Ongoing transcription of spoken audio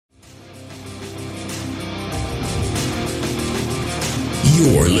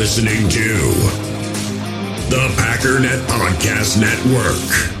You're listening to the Packernet Podcast Network.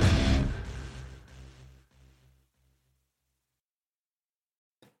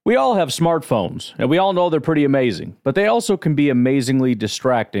 We all have smartphones, and we all know they're pretty amazing, but they also can be amazingly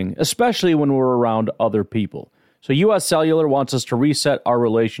distracting, especially when we're around other people. So US Cellular wants us to reset our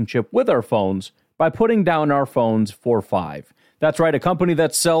relationship with our phones by putting down our phones for $5. That's right, a company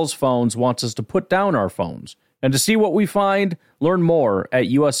that sells phones wants us to put down our phones. And to see what we find, learn more at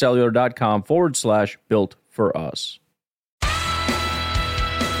uscellular.com/built for us.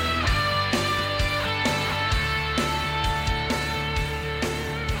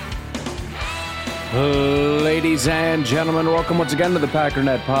 Ladies and gentlemen, welcome once again to the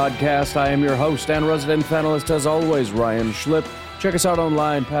Packernet Podcast. I am your host and resident panelist, as always, Ryan Schlip. Check us out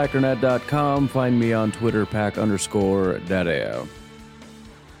online, packernet.com. Find me on Twitter, pack_dadao.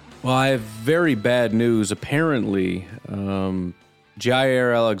 Well, I have very bad news. Apparently,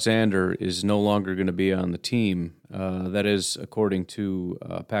 Jaire Alexander is no longer going to be on the team. That is, according to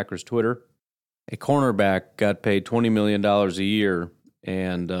Packers Twitter. A cornerback got paid $20 million a year,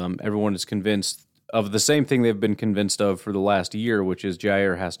 and everyone is convinced of the same thing they've been convinced of for the last year, which is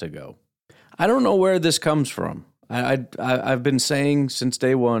Jaire has to go. I don't know where this comes from. I've been saying since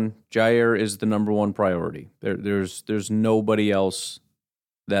day one, Jaire is the number one priority. There's nobody else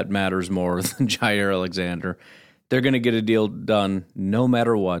that matters more than Jaire Alexander. They're going to get a deal done no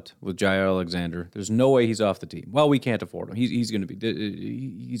matter what with Jaire Alexander. There's no way he's off the team. Well, we can't afford him. He's going to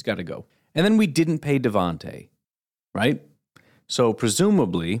be. He's got to go. And then we didn't pay Devontae, right? So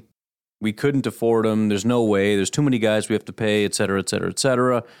presumably we couldn't afford him. There's no way. There's too many guys we have to pay, et cetera, et cetera, et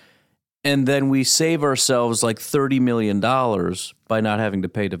cetera. And then we save ourselves like $30 million by not having to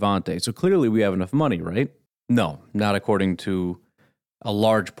pay Devontae. So clearly we have enough money, right? No, not according to a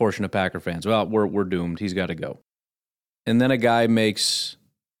large portion of Packer fans. Well, we're doomed. He's got to go. And then a guy makes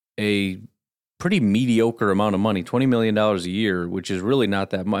a pretty mediocre amount of money, $20 million a year, which is really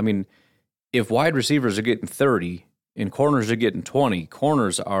not that much. I mean, if wide receivers are getting 30 and corners are getting 20,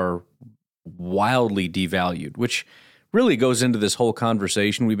 corners are wildly devalued, which really goes into this whole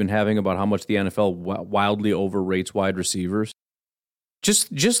conversation we've been having about how much the NFL wildly overrates wide receivers.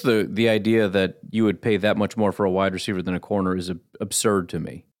 Just the idea that you would pay that much more for a wide receiver than a corner is absurd to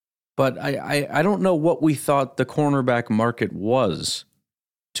me. But I don't know what we thought the cornerback market was,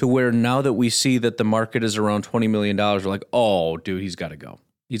 to where now that we see that the market is around $20 million, we're like, oh, dude, he's got to go.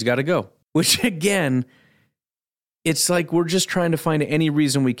 He's got to go. Which, again, it's like we're just trying to find any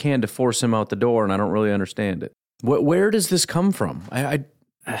reason we can to force him out the door, and I don't really understand it. Where does this come from? The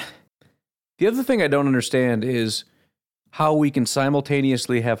other thing I don't understand is how we can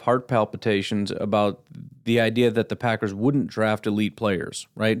simultaneously have heart palpitations about the idea that the Packers wouldn't draft elite players,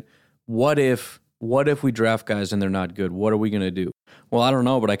 right? What if we draft guys and they're not good? What are we going to do? Well, I don't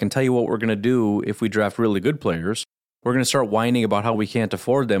know, but I can tell you what we're going to do if we draft really good players. We're going to start whining about how we can't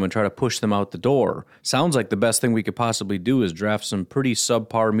afford them and try to push them out the door. Sounds like the best thing we could possibly do is draft some pretty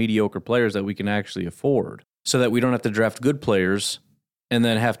subpar, mediocre players that we can actually afford, so that we don't have to draft good players and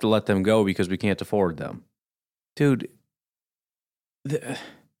then have to let them go because we can't afford them. Dude,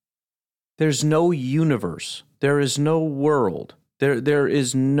 there's no universe. There is no world. There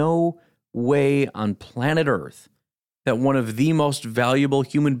is no way on planet Earth that one of the most valuable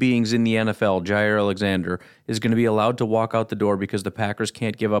human beings in the NFL, Jaire Alexander, is going to be allowed to walk out the door because the Packers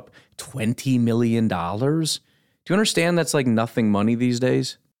can't give up $20 million? Do you understand that's like nothing money these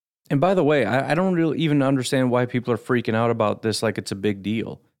days? And by the way, I don't really even understand why people are freaking out about this like it's a big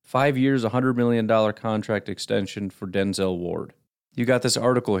deal. 5 years, $100 million contract extension for Denzel Ward. You got this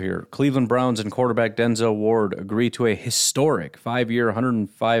article here. Cleveland Browns and quarterback Denzel Ward agree to a historic 5-year,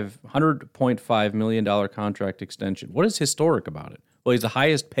 $100.5 million contract extension. What is historic about it? Well, he's the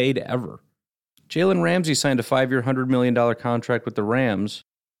highest paid ever. Jalen Ramsey signed a 5-year, $100 million contract with the Rams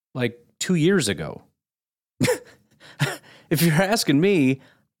like 2 years ago. If you're asking me,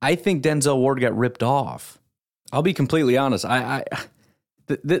 I think Denzel Ward got ripped off. I'll be completely honest.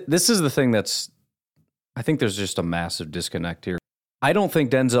 This is the thing I think there's just a massive disconnect here. I don't think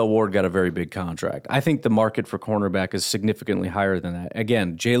Denzel Ward got a very big contract. I think the market for cornerback is significantly higher than that.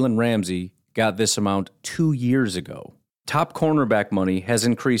 Again, Jalen Ramsey got this amount 2 years ago. Top cornerback money has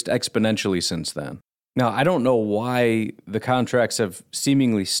increased exponentially since then. Now, I don't know why the contracts have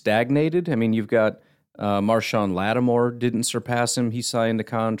seemingly stagnated. I mean, you've got Marshawn Lattimore didn't surpass him. He signed a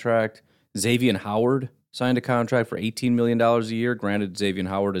contract. Xavier Howard signed a contract for $18 million a year. Granted, Xavier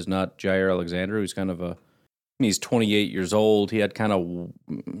Howard is not Jaire Alexander, who's kind of he's 28 years old. He had kind of,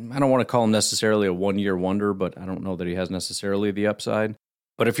 I don't want to call him necessarily a one-year wonder, but I don't know that he has necessarily the upside.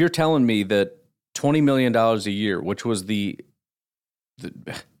 But if you're telling me that $20 million a year, which was the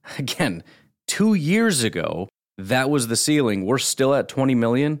again, 2 years ago, that was the ceiling. We're still at $20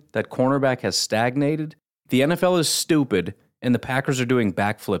 million. That cornerback has stagnated. The NFL is stupid, and the Packers are doing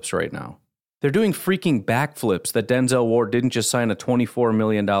backflips right now. They're doing freaking backflips that Denzel Ward didn't just sign a $24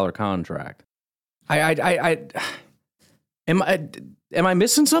 million contract. Am I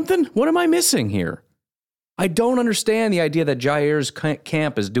missing something? What am I missing here? I don't understand the idea that Jair's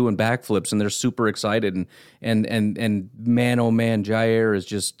camp is doing backflips and they're super excited and man, oh man, Jair is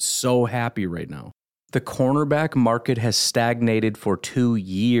just so happy right now. The cornerback market has stagnated for 2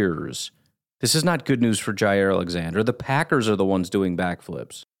 years. This is not good news for Jair Alexander. The Packers are the ones doing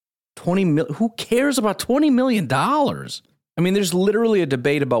backflips. Who cares about $20 million? I mean, there's literally a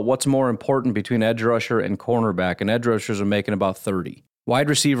debate about what's more important between edge rusher and cornerback, and edge rushers are making about 30. Wide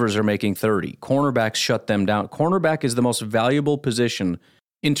receivers are making 30. Cornerbacks shut them down. Cornerback is the most valuable position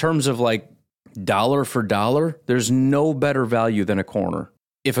in terms of like dollar for dollar. There's no better value than a corner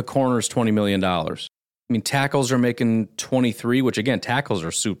if a corner is $20 million. I mean, tackles are making 23, which again, tackles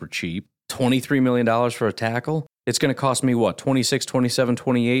are super cheap. $23 million for a tackle. It's going to cost me what? 26, 27,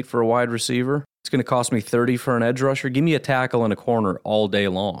 28 for a wide receiver. It's going to cost me 30 for an edge rusher. Give me a tackle and a corner all day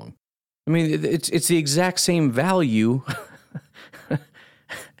long. I mean, it's the exact same value.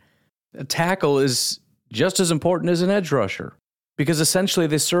 A tackle is just as important as an edge rusher because essentially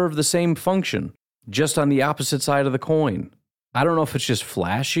they serve the same function, just on the opposite side of the coin. I don't know if it's just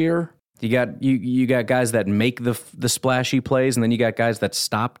flashier. You got guys that make the splashy plays, and then you got guys that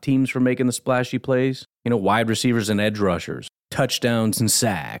stop teams from making the splashy plays. You know, wide receivers and edge rushers, touchdowns and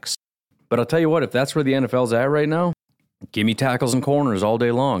sacks. But I'll tell you what, if that's where the NFL's at right now, give me tackles and corners all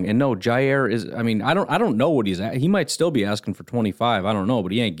day long. And no, Jair is, I mean, I don't know what he's at. He might still be asking for 25. I don't know,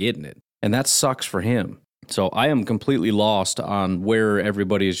 but he ain't getting it. And that sucks for him. So I am completely lost on where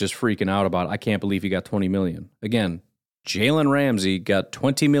everybody is just freaking out about, I can't believe he got $20 million. Again, Jalen Ramsey got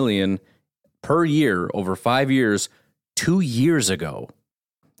 $20 million per year over 5 years 2 years ago.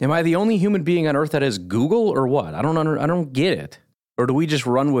 Am I the only human being on earth that has Google or what? I don't get it. Or do we just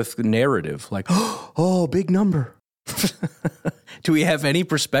run with narrative like, oh, big number? Do we have any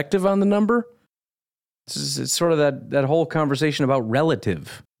perspective on the number? It's sort of that whole conversation about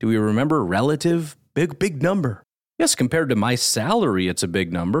relative. Do we remember relative? Big number. Yes, compared to my salary, it's a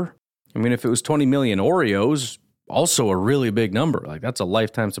big number. I mean, if it was 20 million Oreos, also a really big number. Like, that's a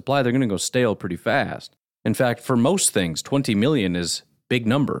lifetime supply. They're going to go stale pretty fast. In fact, for most things, 20 million is big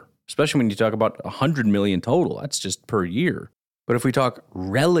number, especially when you talk about 100 million total. That's just per year. But if we talk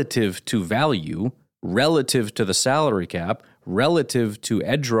relative to value, relative to the salary cap, relative to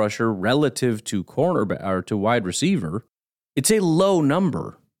edge rusher, relative to cornerback or to wide receiver, it's a low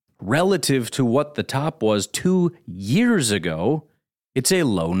number. Relative to what the top was 2 years ago, it's a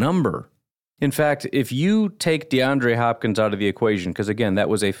low number. In fact, if you take DeAndre Hopkins out of the equation, because again, that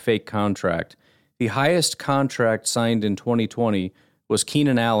was a fake contract, the highest contract signed in 2020 was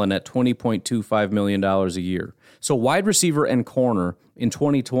Keenan Allen at $20.25 million a year. So wide receiver and corner in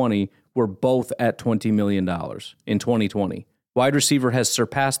 2020 were both at $20 million in 2020. Wide receiver has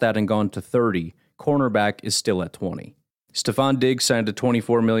surpassed that and gone to 30. Cornerback is still at 20. Stephon Diggs signed a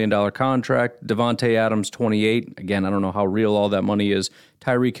 $24 million contract. Devontae Adams, 28. Again, I don't know how real all that money is.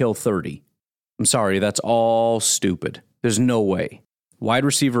 Tyreek Hill, 30. I'm sorry, that's all stupid. There's no way. Wide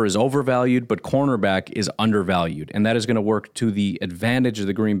receiver is overvalued, but cornerback is undervalued. And that is going to work to the advantage of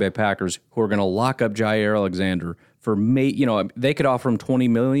the Green Bay Packers, who are going to lock up Jair Alexander for they could offer him $20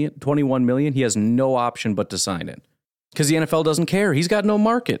 million, $21 million. He has no option but to sign it. Because the NFL doesn't care. He's got no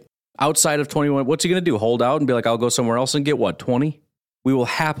market. Outside of 21, what's he going to do? Hold out and be like, I'll go somewhere else and get what, 20? We will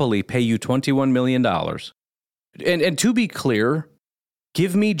happily pay you $21 million. And to be clear,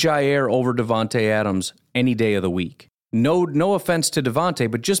 give me Jair over Devontae Adams any day of the week. No offense to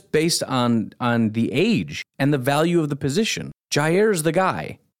Devontae, but just based on the age and the value of the position. Jair's the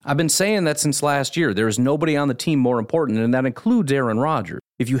guy. I've been saying that since last year. There is nobody on the team more important, and that includes Aaron Rodgers.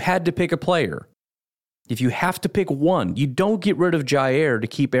 If you had to pick a player, if you have to pick one, you don't get rid of Jair to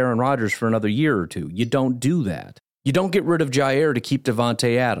keep Aaron Rodgers for another year or two. You don't do that. You don't get rid of Jair to keep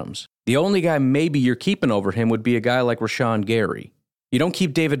Devontae Adams. The only guy maybe you're keeping over him would be a guy like Rashawn Gary. You don't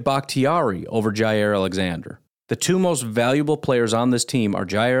keep David Bakhtiari over Jair Alexander. The two most valuable players on this team are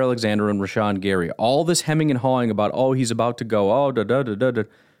Jair Alexander and Rashawn Gary. All this hemming and hawing about, he's about to go,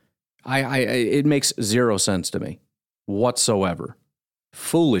 it makes zero sense to me whatsoever.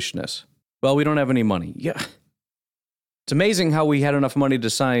 Foolishness. Well, we don't have any money. Yeah. It's amazing how we had enough money to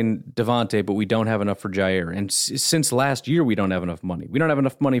sign Devontae, but we don't have enough for Jair. And since last year, we don't have enough money. We don't have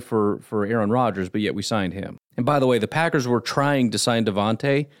enough money for Aaron Rodgers, but yet we signed him. And by the way, the Packers were trying to sign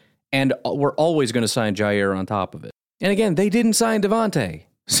Devontae, and we're always going to sign Jair on top of it. And again, they didn't sign Devontae.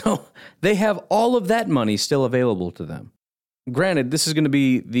 So they have all of that money still available to them. Granted, this is going to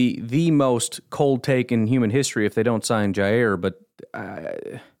be the most cold take in human history if they don't sign Jair, but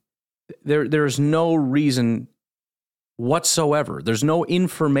there's no reason whatsoever. There's no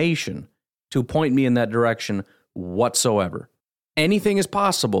information to point me in that direction whatsoever. Anything is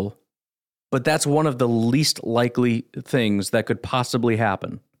possible, but that's one of the least likely things that could possibly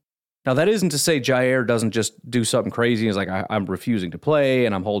happen. Now, that isn't to say Jair doesn't just do something crazy. He's like, I'm refusing to play,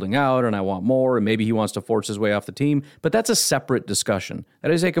 and I'm holding out, and I want more, and maybe he wants to force his way off the team. But that's a separate discussion. That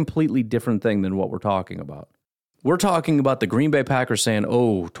is a completely different thing than what we're talking about. We're talking about the Green Bay Packers saying,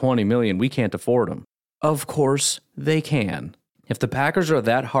 oh, $20 million, we can't afford him. Of course they can. If the Packers are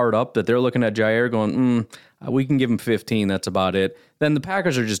that hard up that they're looking at Jair going, we can give him 15, that's about it, then the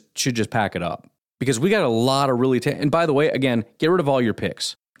Packers should just pack it up. Because we got a lot of really... and by the way, again, get rid of all your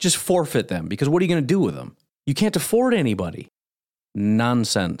picks. Just forfeit them, because what are you going to do with them? You can't afford anybody.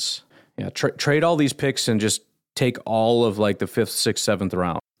 Nonsense. Yeah, trade all these picks and just take all of like the 5th, 6th, 7th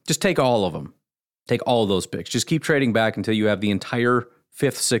round. Just take all of them. Take all of those picks. Just keep trading back until you have the entire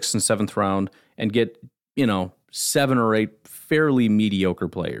 5th, 6th, and 7th round and get, 7 or 8 fairly mediocre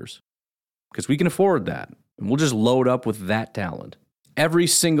players. Because we can afford that. And we'll just load up with that talent. Every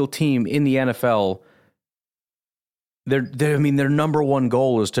single team in the NFL... Their number one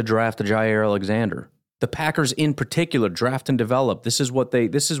goal is to draft Jair Alexander. The Packers in particular draft and develop. This is what they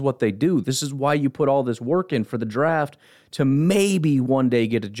do. This is why you put all this work in for the draft to maybe one day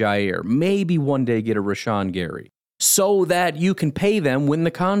get a Jair, maybe one day get a Rashawn Gary, so that you can pay them when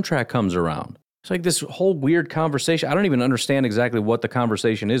the contract comes around. It's like this whole weird conversation. I don't even understand exactly what the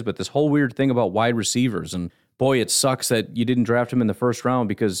conversation is, but this whole weird thing about wide receivers. And boy, it sucks that you didn't draft him in the first round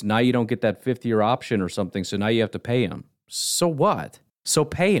because now you don't get that 5th-year option or something, so now you have to pay him. So what? So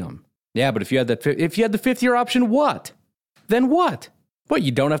pay him. Yeah, but if you had the 5th-year option, what? Then what? What,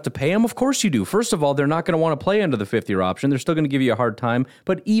 you don't have to pay him? Of course you do. First of all, they're not going to want to play under the 5th-year option. They're still going to give you a hard time.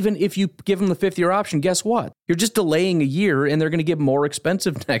 But even if you give them the 5th-year option, guess what? You're just delaying a year, and they're going to get more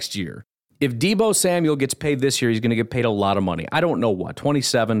expensive next year. If Deebo Samuel gets paid this year, he's going to get paid a lot of money. I don't know what,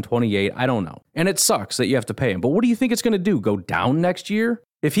 27, 28, I don't know. And it sucks that you have to pay him. But what do you think it's going to do? Go down next year?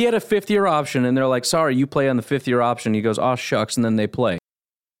 If he had a 5th-year option and they're like, sorry, you play on the 5th-year option, he goes, oh, shucks, and then they play.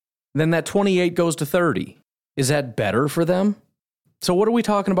 Then that 28 goes to 30. Is that better for them? So what are we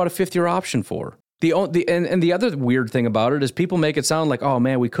talking about a 5th-year option for? The other weird thing about it is people make it sound like, oh,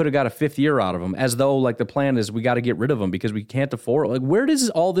 man, we could have got a 5th year out of him, as though like the plan is we got to get rid of him because we can't afford it. Like, where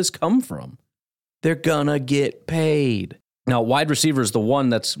does all this come from? They're gonna get paid. Now, wide receiver is the one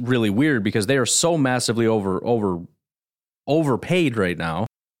that's really weird because they are so massively overpaid right now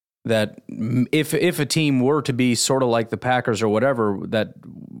that if a team were to be sort of like the Packers or whatever that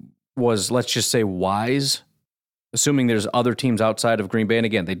was, let's just say, wise, assuming there's other teams outside of Green Bay, and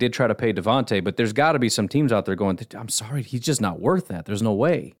again, they did try to pay Devontae, but there's got to be some teams out there going, I'm sorry, he's just not worth that. There's no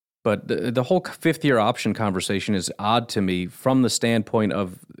way. But the whole 5th-year option conversation is odd to me from the standpoint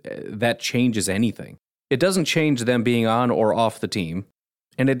of that changes anything. It doesn't change them being on or off the team,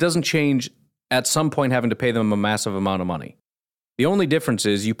 and it doesn't change at some point having to pay them a massive amount of money. The only difference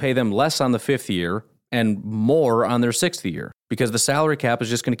is you pay them less on the 5th year and more on their 6th year because the salary cap is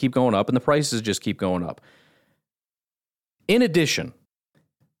just going to keep going up and the prices just keep going up. In addition,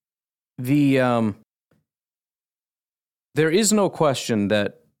 there is no question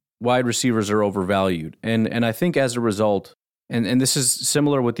that wide receivers are overvalued. And I think as a result, and this is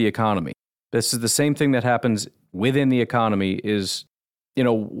similar with the economy, this is the same thing that happens within the economy is,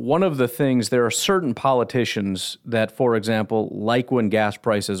 one of the things, there are certain politicians that, for example, like when gas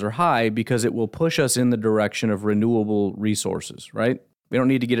prices are high because it will push us in the direction of renewable resources, right? We don't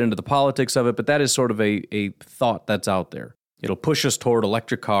need to get into the politics of it, but that is sort of a thought that's out there. It'll push us toward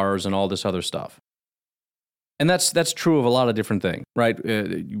electric cars and all this other stuff. And that's true of a lot of different things, right?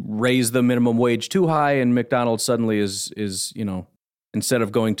 You raise the minimum wage too high and McDonald's suddenly is instead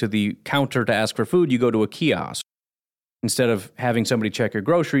of going to the counter to ask for food, you go to a kiosk. Instead of having somebody check your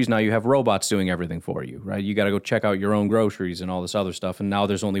groceries, now you have robots doing everything for you, right? You got to go check out your own groceries and all this other stuff. And now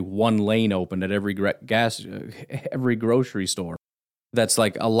there's only one lane open at every grocery store. That's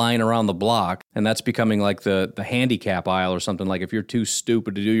like a line around the block, and that's becoming like the handicap aisle or something. Like if you're too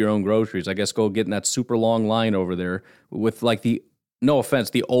stupid to do your own groceries, I guess go get in that super long line over there with like no offense,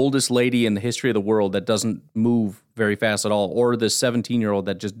 the oldest lady in the history of the world that doesn't move very fast at all, or the 17-year-old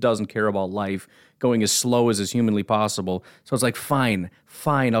that just doesn't care about life, going as slow as is humanly possible. So it's like, fine,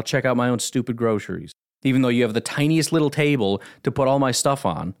 I'll check out my own stupid groceries, even though you have the tiniest little table to put all my stuff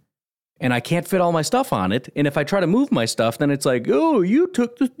on. and I can't fit all my stuff on it. And if I try to move my stuff, then it's like, oh, you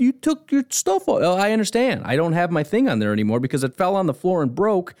took your stuff off. Oh, I understand. I don't have my thing on there anymore because it fell on the floor and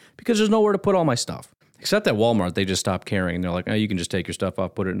broke because there's nowhere to put all my stuff. Except at Walmart, they just stopped caring. They're like, oh, you can just take your stuff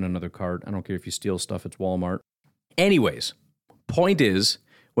off, put it in another cart. I don't care if you steal stuff, it's Walmart. Anyways, point is,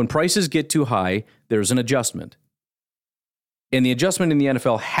 when prices get too high, there's an adjustment. And the adjustment in the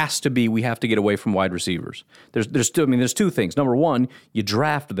NFL has to be, we have to get away from wide receivers. There's two things. Number one, you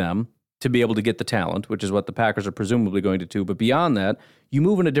draft them to be able to get the talent, which is what the Packers are presumably going to do. But beyond that, you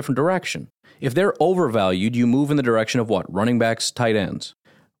move in a different direction. If they're overvalued, you move in the direction of what? Running backs, tight ends.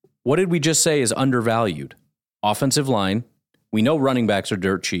 What did we just say is undervalued? Offensive line. We know running backs are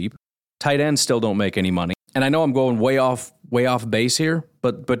dirt cheap. Tight ends still don't make any money. And I know I'm going way off base here,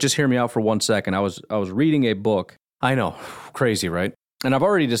 but just hear me out for 1 second. I was reading a book. I know, crazy, right? And I've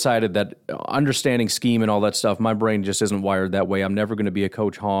already decided that understanding scheme and all that stuff, my brain just isn't wired that way. I'm never going to be a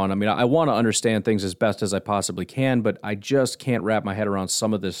Coach Hahn. I mean, I want to understand things as best as I possibly can, but I just can't wrap my head around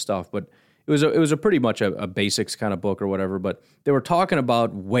some of this stuff. But it was a pretty much a basics kind of book or whatever. But they were talking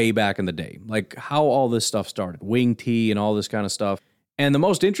about way back in the day, like how all this stuff started, wing tee and all this kind of stuff. And the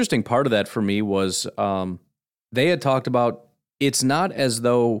most interesting part of that for me was they had talked about it's not as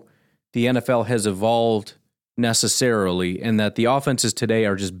though the NFL has evolved necessarily, and that the offenses today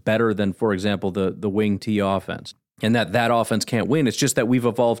are just better than, for example, the wing tee offense, and that offense can't win. It's just that we've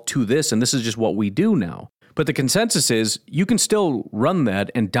evolved to this, and this is just what we do now. But the consensus is you can still run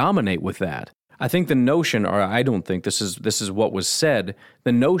that and dominate with that. I think the notion, or I don't think this is what was said,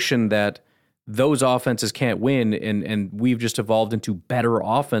 the notion that those offenses can't win and we've just evolved into better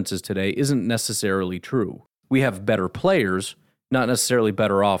offenses today isn't necessarily true. We have better players, not necessarily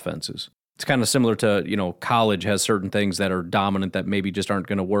better offenses. It's kind of similar to, college has certain things that are dominant that maybe just aren't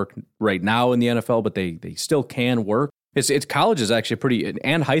going to work right now in the NFL, but they still can work. It's college is actually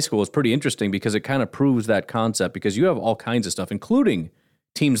and high school is pretty interesting because it kind of proves that concept, because you have all kinds of stuff, including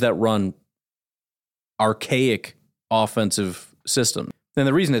teams that run archaic offensive systems. And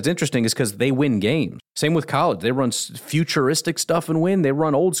the reason it's interesting is because they win games. Same with college. They run futuristic stuff and win. They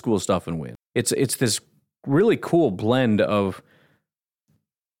run old school stuff and win. It's this really cool blend of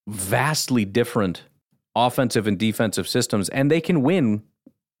vastly different offensive and defensive systems, and they can win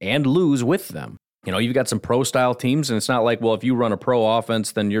and lose with them. You've got some pro-style teams, and it's not like, well, if you run a pro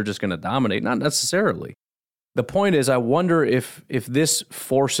offense, then you're just going to dominate. Not necessarily. The point is, I wonder if this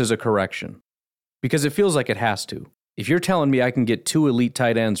forces a correction, because it feels like it has to. If you're telling me I can get 2 elite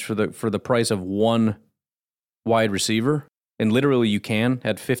tight ends for the price of 1 wide receiver, and literally you can,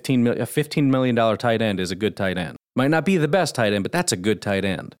 at $15 million tight end is a good tight end. Might not be the best tight end, but that's a good tight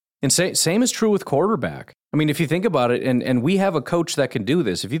end. And same is true with quarterback. I mean, if you think about it, and we have a coach that can do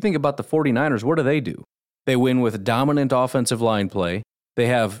this. If you think about the 49ers, what do? They win with dominant offensive line play. They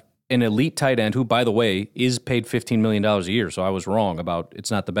have an elite tight end who, by the way, is paid $15 million a year. So I was wrong about it's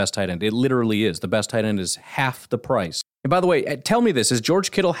not the best tight end. It literally is. The best tight end is half the price. And by the way, tell me this, is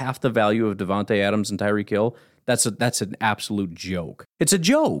George Kittle half the value of Devontae Adams and Tyreek Hill? That's an absolute joke. It's a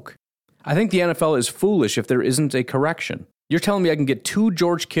joke. I think the NFL is foolish if there isn't a correction. You're telling me I can get 2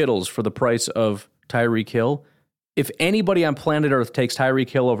 George Kittles for the price of Tyreek Hill? If anybody on planet Earth takes Tyreek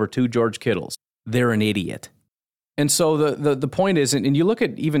Hill over 2 George Kittles, they're an idiot. And so the point is, and you look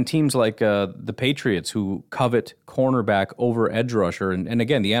at even teams like the Patriots who covet cornerback over edge rusher, and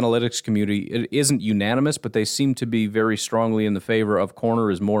again, the analytics community, it isn't unanimous, but they seem to be very strongly in the favor of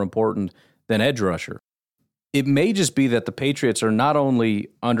corner is more important than edge rusher. It may just be that the Patriots are not only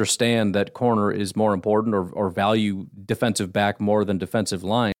understand that corner is more important or value defensive back more than defensive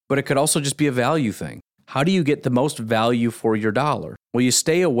line, but it could also just be a value thing. How do you get the most value for your dollar? Well, you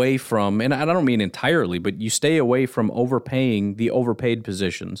stay away from, and I don't mean entirely, but you stay away from overpaying the overpaid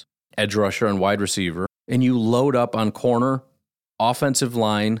positions, edge rusher and wide receiver, and you load up on corner, offensive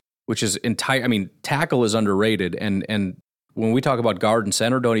line, which is tackle is underrated, and when we talk about guard and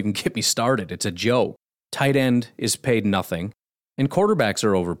center, don't even get me started. It's a joke. Tight end is paid nothing, and quarterbacks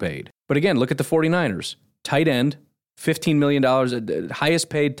are overpaid. But again, look at the 49ers. Tight end, $15 million, highest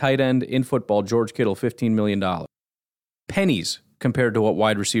paid tight end in football, George Kittle, $15 million. Pennies compared to what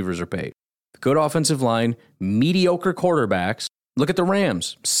wide receivers are paid. Good offensive line, mediocre quarterbacks. Look at the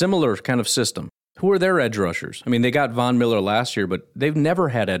Rams, similar kind of system. Who are their edge rushers? I mean, they got Von Miller last year, but they've never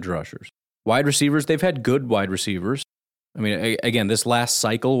had edge rushers. Wide receivers, they've had good wide receivers. I mean, again, this last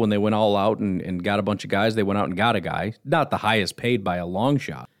cycle when they went all out and got a bunch of guys, they went out and got a guy. Not the highest paid by a long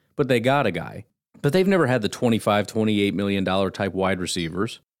shot, but they got a guy. But they've never had the $25, $28 million type wide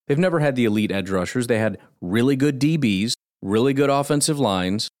receivers. They've never had the elite edge rushers. They had really good DBs, really good offensive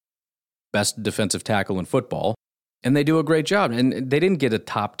lines, best defensive tackle in football, And they do a great job. And they didn't get a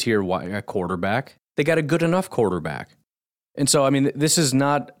top-tier quarterback. They got a good enough quarterback. And so, I mean, this is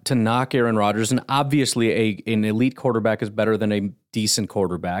not to knock Aaron Rodgers. And obviously, an elite quarterback is better than a decent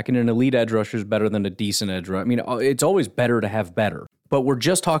quarterback. And an elite edge rusher is better than a decent edge rusher. I mean, it's always better to have better. But we're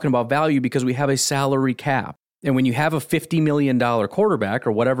just talking about value because we have a salary cap. And when you have a $50 million quarterback,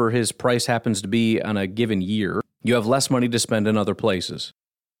 or whatever his price happens to be on a given year, you have less money to spend in other places.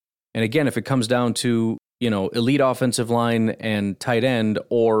 And again, if it comes down to, elite offensive line and tight end,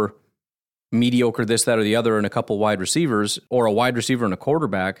 or mediocre this, that, or the other, and a couple wide receivers, or a wide receiver and a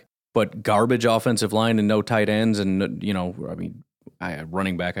quarterback, but garbage offensive line and no tight ends, and,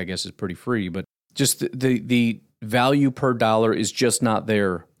 running back, I guess, is pretty free, but just the value per dollar is just not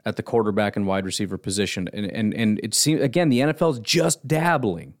there at the quarterback and wide receiver position. And it seems, again, the NFL is just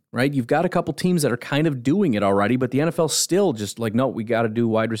dabbling, right? You've got a couple teams that are kind of doing it already, but the NFL's still just like, no, we got to do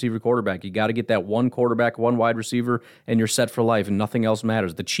wide receiver quarterback. You got to get that one quarterback, one wide receiver, and you're set for life, and nothing else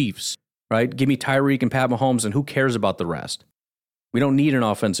matters. The Chiefs, right? Give me Tyreek and Pat Mahomes, and who cares about the rest? We don't need an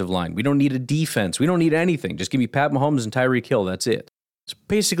offensive line. We don't need a defense. We don't need anything. Just give me Pat Mahomes and Tyreek Hill. That's it. It's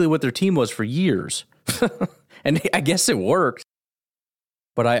basically what their team was for years. And I guess it worked.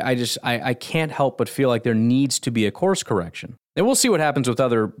 But I can't help but feel like there needs to be a course correction. And we'll see what happens with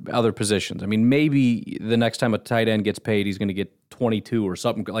other positions. I mean, maybe the next time a tight end gets paid, he's going to get 22 or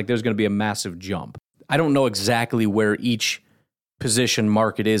something. Like, there's going to be a massive jump. I don't know exactly where each position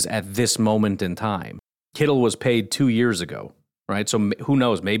market is at this moment in time. Kittle was paid 2 years ago, right? So who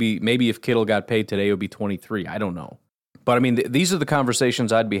knows? Maybe if Kittle got paid today, it would be 23. I don't know. But I mean, these are the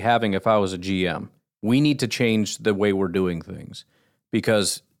conversations I'd be having if I was a GM. We need to change the way we're doing things,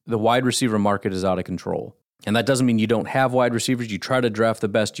 because the wide receiver market is out of control. And that doesn't mean you don't have wide receivers. You try to draft the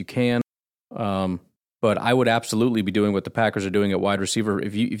best you can. But I would absolutely be doing what the Packers are doing at wide receiver.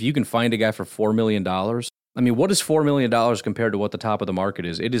 If you can find a guy for $4 million, I mean, what is $4 million compared to what the top of the market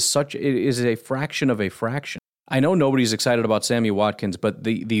is? It is a fraction of a fraction. I know nobody's excited about Sammy Watkins, but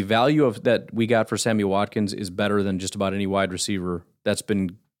the value of that we got for Sammy Watkins is better than just about any wide receiver that's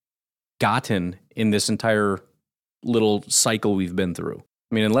been gotten in this entire little cycle we've been through.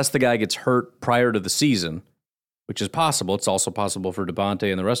 I mean, unless the guy gets hurt prior to the season, which is possible. It's also possible for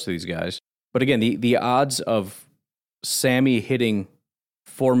Devontae and the rest of these guys. But again, the odds of Sammy hitting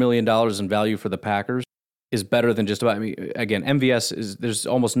 $4 million in value for the Packers is better than just about, I mean, again, MVS there's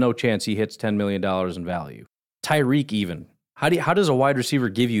almost no chance he hits $10 million in value. Tyreek even. How does a wide receiver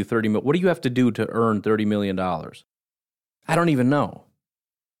give you $30 million? What do you have to do to earn $30 million? I don't even know.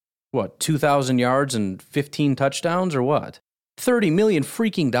 What, 2,000 yards and 15 touchdowns or what? $30 million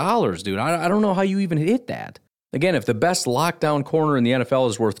freaking dollars, dude. I don't know how you even hit that. Again, if the best lockdown corner in the NFL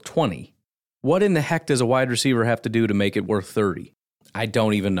is worth 20, what in the heck does a wide receiver have to do to make it worth 30? I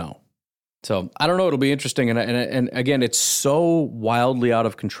don't even know. So I don't know. It'll be interesting. And again, it's so wildly out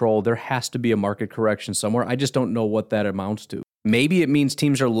of control. There has to be a market correction somewhere. I just don't know what that amounts to. Maybe it means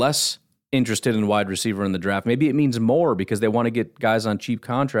teams are less interested in wide receiver in the draft. Maybe it means more because they want to get guys on cheap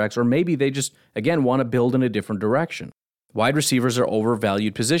contracts, or maybe they just, again, want to build in a different direction. Wide receivers are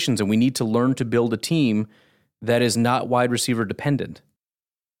overvalued positions, and we need to learn to build a team that is not wide receiver dependent.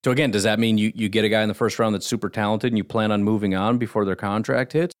 So again, does that mean you get a guy in the first round that's super talented and you plan on moving on before their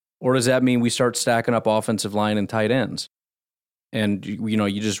contract hits? Or does that mean we start stacking up offensive line and tight ends? And,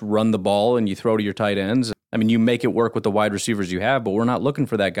 you just run the ball and you throw to your tight ends. I mean, you make it work with the wide receivers you have, but we're not looking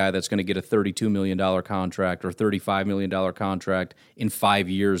for that guy that's going to get a $32 million contract or $35 million contract in 5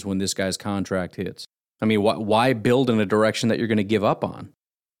 years when this guy's contract hits. I mean, why build in a direction that you're going to give up on?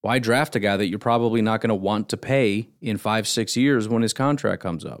 Why draft a guy that you're probably not going to want to pay in 5-6 years when his contract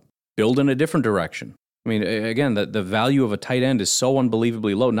comes up? Build in a different direction. I mean, again, the value of a tight end is so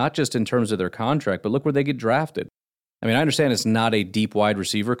unbelievably low, not just in terms of their contract, but look where they get drafted. I mean, I understand it's not a deep wide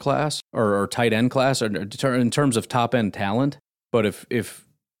receiver class or tight end class or in terms of top end talent, but if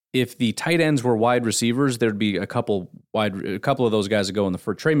the tight ends were wide receivers, there'd be a couple of those guys that go in the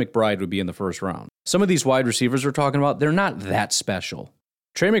first. Trey McBride would be in the first round. Some of these wide receivers we're talking about, they're not that special.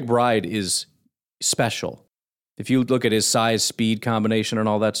 Trey McBride is special. If you look at his size, speed combination and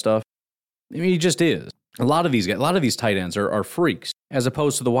all that stuff, I mean, he just is. A lot of these guys, a lot of these tight ends are freaks, as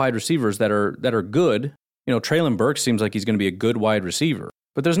opposed to the wide receivers that are good. Treylon Burks seems like he's going to be a good wide receiver,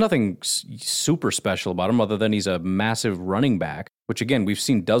 but there's nothing super special about him other than he's a massive running back, which again, we've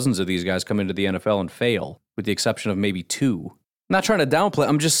seen dozens of these guys come into the NFL and fail, with the exception of maybe 2. I'm not trying to downplay.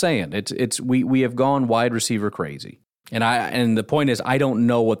 I'm just saying we have gone wide receiver crazy, and the point is I don't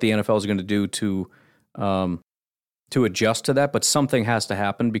know what the NFL is going to do to adjust to that, but something has to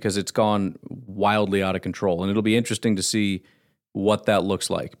happen because it's gone wildly out of control, and it'll be interesting to see what that looks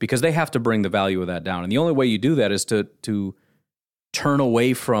like, because they have to bring the value of that down. And the only way you do that is to turn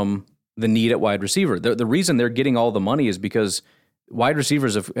away from the need at wide receiver. The reason they're getting all the money is because wide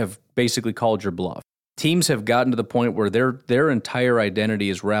receivers have basically called your bluff. Teams have gotten to the point where their entire identity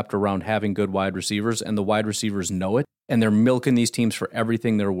is wrapped around having good wide receivers, and the wide receivers know it, and they're milking these teams for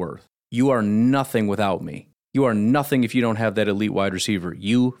everything they're worth. You are nothing without me. You are nothing if you don't have that elite wide receiver.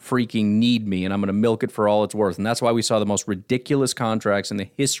 You freaking need me, and I'm going to milk it for all it's worth. And that's why we saw the most ridiculous contracts in the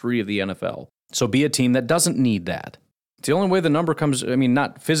history of the NFL. So be a team that doesn't need that. It's the only way the number comes,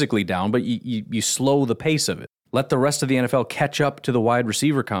 not physically down, but you slow the pace of it. Let the rest of the NFL catch up to the wide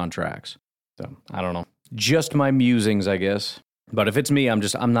receiver contracts. So, I don't know. Just my musings, I guess. But if it's me,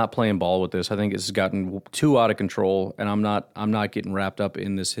 I'm not playing ball with this. I think it's gotten too out of control, and I'm not getting wrapped up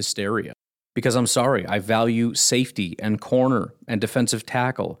in this hysteria. Because I'm sorry, I value safety and corner and defensive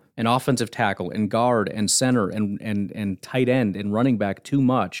tackle and offensive tackle and guard and center and tight end and running back too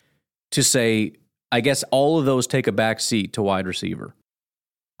much to say, I guess all of those take a back seat to wide receiver.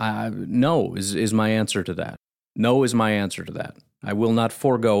 No is my answer to that. No is my answer to that. I will not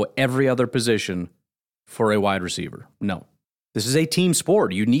forego every other position for a wide receiver. No. This is a team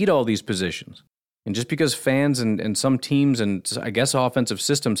sport. You need all these positions. And just because fans and some teams and I guess offensive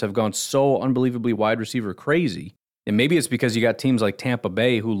systems have gone so unbelievably wide receiver crazy, and maybe it's because you got teams like Tampa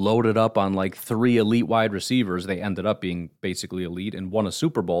Bay who loaded up on like 3 elite wide receivers. They ended up being basically elite and won a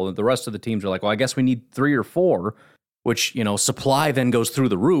Super Bowl. And the rest of the teams are like, well, I guess we need 3 or 4, which, supply then goes through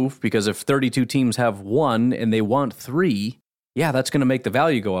the roof, because if 32 teams have 1 and they want 3, yeah, that's going to make the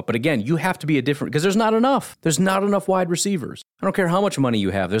value go up. But again, you have to be a different, because there's not enough. There's not enough wide receivers. I don't care how much money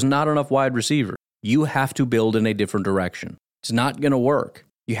you have. There's not enough wide receivers. You have to build in a different direction. It's not going to work.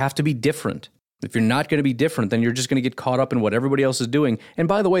 You have to be different. If you're not going to be different, then you're just going to get caught up in what everybody else is doing. And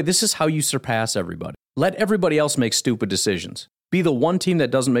by the way, this is how you surpass everybody. Let everybody else make stupid decisions. Be the one team that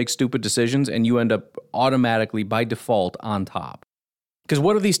doesn't make stupid decisions, and you end up automatically, by default, on top. Because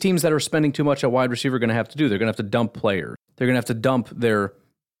what are these teams that are spending too much at wide receiver going to have to do? They're going to have to dump players. They're going to have to dump their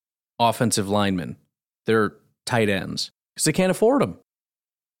offensive linemen, their tight ends, because they can't afford them.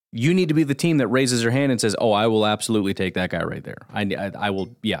 You need to be the team that raises their hand and says, oh, I will absolutely take that guy right there. I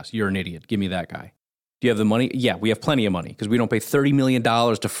will, yes, you're an idiot. Give me that guy. Do you have the money? Yeah, we have plenty of money because we don't pay $30 million to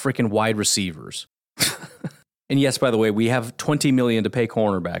freaking wide receivers. And yes, by the way, we have $20 million to pay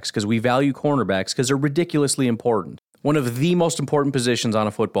cornerbacks because we value cornerbacks because they're ridiculously important. One of the most important positions on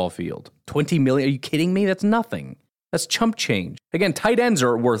a football field. $20 million? Are you kidding me? That's nothing. That's chump change. Again, tight ends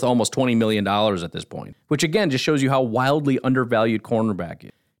are worth almost $20 million at this point, which again just shows you how wildly undervalued cornerback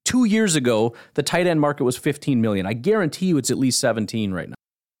is. 2 years ago, the tight end market was $15 million. I guarantee you it's at least 17 right now.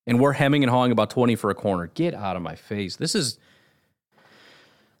 And we're hemming and hawing about 20 for a corner. Get out of my face. This is,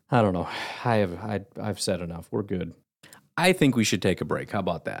 I don't know. I've said enough. We're good. I think we should take a break. How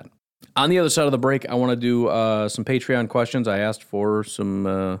about that? On the other side of the break, I want to do some Patreon questions. I asked for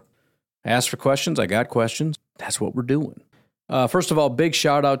questions. I got questions. That's what we're doing. First of all, big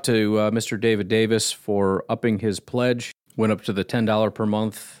shout out to Mr. David Davis for upping his pledge. Went up to the $10 per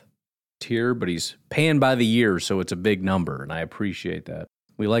month tier, but he's paying by the year, so it's a big number, and I appreciate that.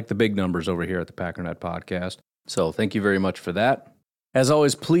 We like the big numbers over here at the Packernet Podcast, so thank you very much for that. As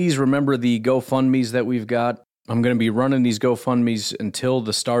always, please remember the GoFundMes that we've got. I'm going to be running these GoFundMes until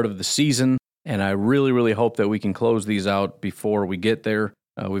the start of the season, and I really, really hope that we can close these out before we get there.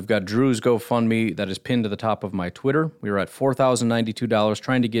 We've got Drew's GoFundMe that is pinned to the top of my Twitter. We are at $4,092,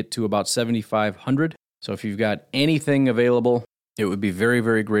 trying to get to about $7,500. So if you've got anything available, it would be very,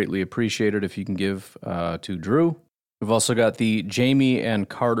 very greatly appreciated if you can give to Drew. We've also got the Jamie and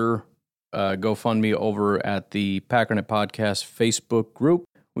Carter GoFundMe over at the Packernet Podcast Facebook group.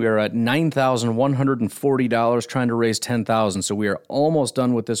 We are at $9,140, trying to raise $10,000. So we are almost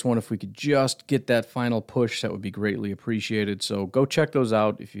done with this one. If we could just get that final push, that would be greatly appreciated. So go check those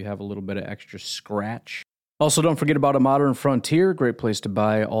out if you have a little bit of extra scratch. Also, don't forget about A Modern Frontier. Great place to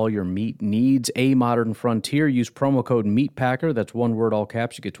buy all your meat needs. A Modern Frontier. Use promo code MEATPACKER. That's one word, all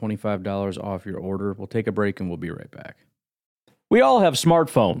caps. You get $25 off your order. We'll take a break and we'll be right back. We all have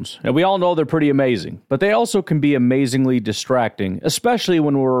smartphones, and we all know they're pretty amazing, but they also can be amazingly distracting, especially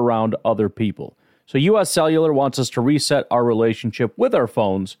when we're around other people. So US Cellular wants us to reset our relationship with our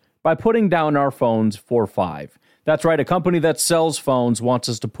phones by putting down our phones for $5. That's right, a company that sells phones wants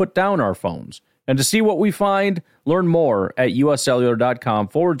us to put down our phones. And to see what we find, learn more at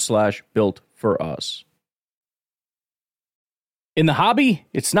uscellular.com/built-for-us. In the hobby,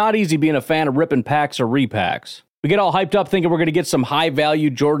 it's not easy being a fan of ripping packs or repacks. We get all hyped up thinking we're going to get some high-value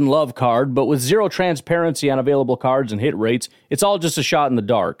Jordan Love card, but with zero transparency on available cards and hit rates, it's all just a shot in the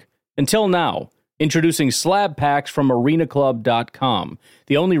dark. Until now. Introducing Slab Packs from ArenaClub.com,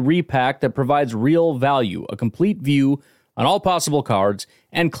 the only repack that provides real value, a complete view on all possible cards,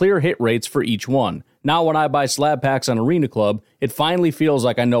 and clear hit rates for each one. Now when I buy Slab Packs on Arena Club, it finally feels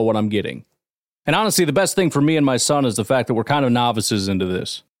like I know what I'm getting. And honestly, the best thing for me and my son is the fact that we're kind of novices into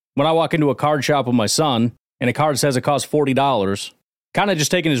this. When I walk into a card shop with my son, and a card says it costs $40, kind of just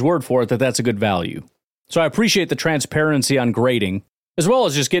taking his word for it that that's a good value. So I appreciate the transparency on grading, as well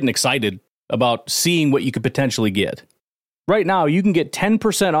as just getting excited about seeing what you could potentially get. Right now, you can get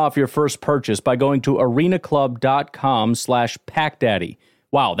 10% off your first purchase by going to arenaclub.com/packdaddy.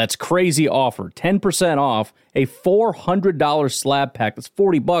 Wow, that's crazy offer. 10% off a $400 slab pack. That's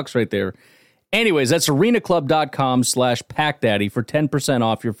 $40 right there. Anyways, that's arenaclub.com/packdaddy for 10%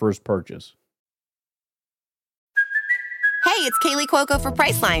 off your first purchase. Hey, it's Kaylee Cuoco for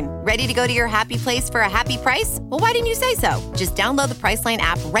Priceline. Ready to go to your happy place for a happy price? Well, why didn't you say so? Just download the Priceline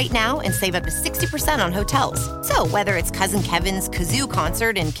app right now and save up to 60% on hotels. So whether it's Cousin Kevin's Kazoo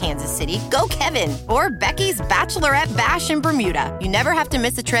Concert in Kansas City, go Kevin, or Becky's Bachelorette Bash in Bermuda, you never have to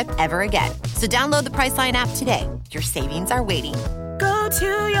miss a trip ever again. So download the Priceline app today. Your savings are waiting. Go to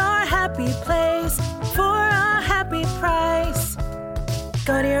your happy place for a happy price.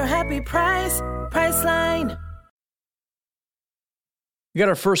 Go to your happy price, Priceline. We got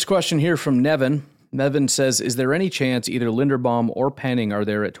our first question here from Nevin. Nevin says, is there any chance either Linderbaum or Penning are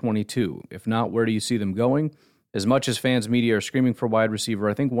there at 22? If not, where do you see them going? As much as fans media are screaming for wide receiver,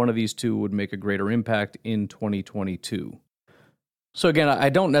 I think one of these two would make a greater impact in 2022. So again, I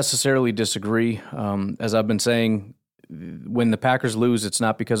don't necessarily disagree. As I've been saying, when the Packers lose, it's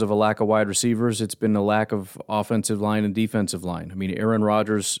not because of a lack of wide receivers. It's been a lack of offensive line and defensive line. I mean, Aaron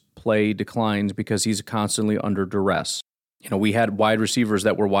Rodgers' play declines because he's constantly under duress. You know, we had wide receivers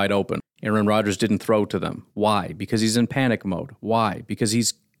that were wide open. Aaron Rodgers didn't throw to them. Why? Because he's in panic mode. Why? Because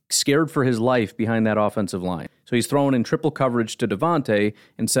he's scared for his life behind that offensive line. So he's throwing in triple coverage to Devontae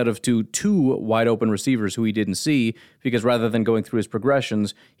instead of to two wide open receivers who he didn't see, because rather than going through his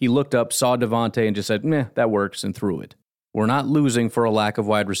progressions, he looked up, saw Devontae, and just said, meh, that works, and threw it. We're not losing for a lack of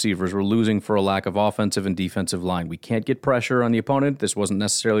wide receivers. We're losing for a lack of offensive and defensive line. We can't get pressure on the opponent. This wasn't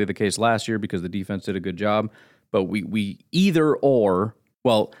necessarily the case last year because the defense did a good job. But we either or,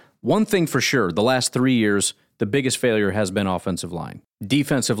 well, one thing for sure, the last 3 years, the biggest failure has been offensive line.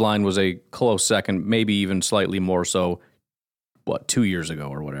 Defensive line was a close second, maybe even slightly more so, 2 years ago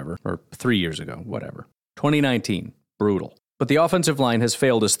or whatever, or 3 years ago, whatever. 2019, brutal. But the offensive line has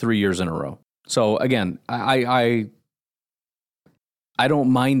failed us 3 years in a row. So again, I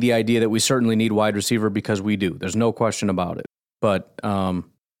don't mind the idea that we certainly need wide receiver because we do. There's no question about it. But,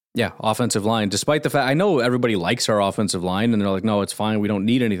 yeah, offensive line, despite the fact, I know everybody likes our offensive line, and they're like, no, it's fine, we don't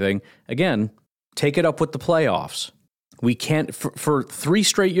need anything. Again, take it up with the playoffs. We can't, for 3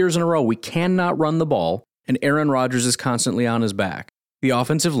 straight years in a row, we cannot run the ball, and Aaron Rodgers is constantly on his back. The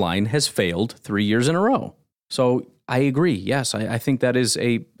offensive line has failed 3 years in a row. So I agree, yes, I think that is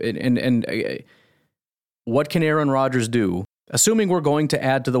what can Aaron Rodgers do? Assuming we're going to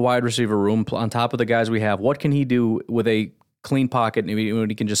add to the wide receiver room on top of the guys we have, what can he do with a clean pocket and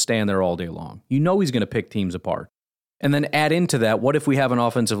he can just stand there all day long? You know he's going to pick teams apart. And then add into that, what if we have an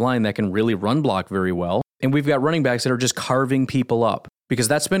offensive line that can really run block very well, and we've got running backs that are just carving people up? Because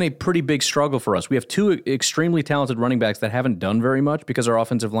that's been a pretty big struggle for us. We have 2 extremely talented running backs that haven't done very much because our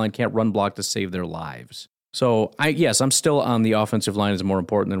offensive line can't run block to save their lives. So, I'm still on the offensive line is more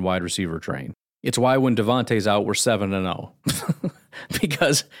important than wide receiver train. It's why when Devontae's out, we're 7-0.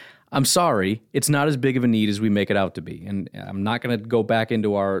 Because I'm sorry, it's not as big of a need as we make it out to be. And I'm not going to go back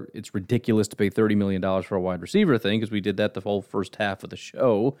into it's ridiculous to pay $30 million for a wide receiver thing, because we did that the whole first half of the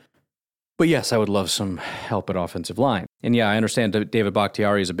show. But yes, I would love some help at offensive line. And yeah, I understand David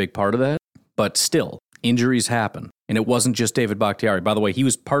Bakhtiari is a big part of that, but still, injuries happen. And it wasn't just David Bakhtiari. By the way, he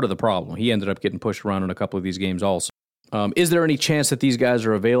was part of the problem. He ended up getting pushed around in a couple of these games also. Is there any chance that these guys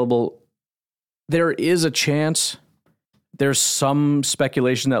are available? There is a chance. There's some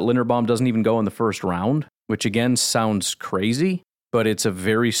speculation that Linderbaum doesn't even go in the first round, which again sounds crazy, but it's a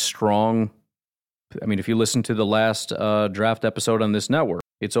very strong. I mean, if you listen to the last draft episode on this network,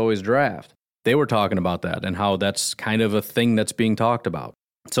 It's Always Draft, they were talking about that and how that's kind of a thing that's being talked about.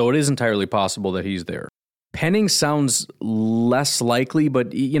 So it is entirely possible that he's there. Penning sounds less likely,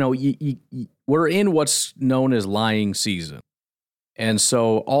 but we're in what's known as lying season. And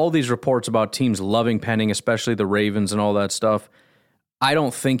so all these reports about teams loving Penning, especially the Ravens and all that stuff, I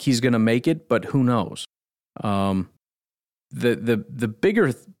don't think he's going to make it, but who knows? The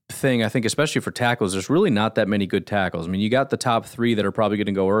bigger thing, I think, especially for tackles, there's really not that many good tackles. I mean, you got the top 3 that are probably going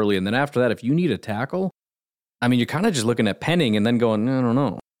to go early, and then after that, if you need a tackle, I mean, you're kind of just looking at Penning and then going, I don't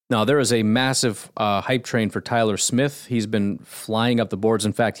know. Now, there is a massive hype train for Tyler Smith. He's been flying up the boards.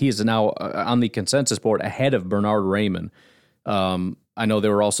 In fact, he is now on the consensus board ahead of Bernard Raymond. I know they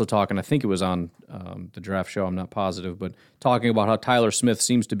were also talking, I think it was on the draft show, I'm not positive, but talking about how Tyler Smith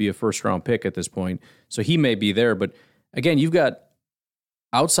seems to be a first-round pick at this point. So he may be there. But again, you've got,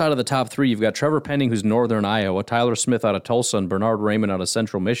 outside of the top three, you've got Trevor Penning, who's Northern Iowa, Tyler Smith out of Tulsa, and Bernard Raymond out of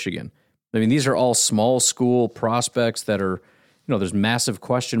Central Michigan. I mean, these are all small school prospects that are, there's massive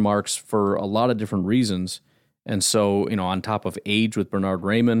question marks for a lot of different reasons. And so, on top of age with Bernard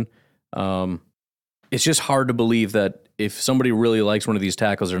Raymond, it's just hard to believe that if somebody really likes one of these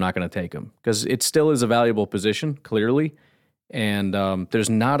tackles, they're not going to take him, because it still is a valuable position, clearly. And there's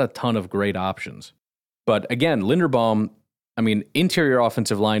not a ton of great options. But again, Linderbaum, interior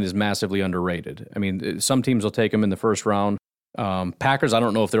offensive line is massively underrated. Some teams will take him in the first round. Packers, I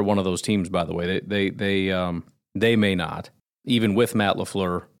don't know if they're one of those teams, by the way. They may not, even with Matt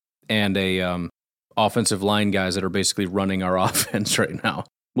LaFleur and a offensive line guys that are basically running our offense right now.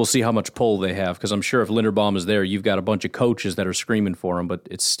 We'll see how much pull they have, because I'm sure if Linderbaum is there, you've got a bunch of coaches that are screaming for him, but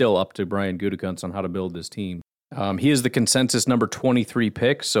it's still up to Brian Gutekunst on how to build this team. He is the consensus number 23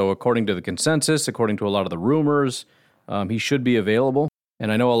 pick, so according to the consensus, according to a lot of the rumors, he should be available.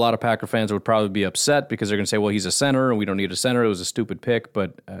 And I know a lot of Packer fans would probably be upset because they're going to say, well, he's a center, and we don't need a center. It was a stupid pick.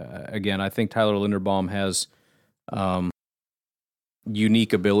 But again, I think Tyler Linderbaum has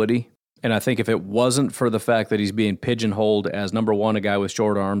unique ability. And I think if it wasn't for the fact that he's being pigeonholed as, number one, a guy with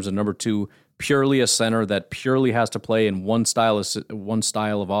short arms, and number two, purely a center that purely has to play in one style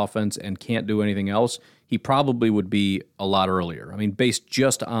of offense and can't do anything else, he probably would be a lot earlier. Based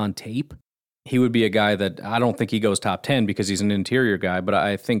just on tape, he would be a guy that I don't think he goes top 10 because he's an interior guy, but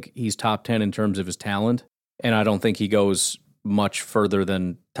I think he's top 10 in terms of his talent, and I don't think he goes much further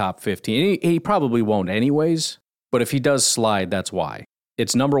than top 15. He probably won't anyways, but if he does slide, that's why.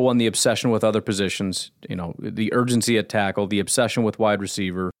 It's number one, the obsession with other positions, the urgency at tackle, the obsession with wide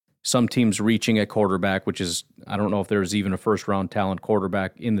receiver, some teams reaching at quarterback, which is, I don't know if there's even a first-round talent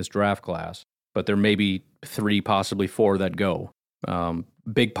quarterback in this draft class, but there may be 3, possibly 4 that go.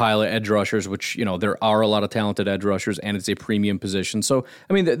 Big pile of edge rushers, which, there are a lot of talented edge rushers, and it's a premium position. So,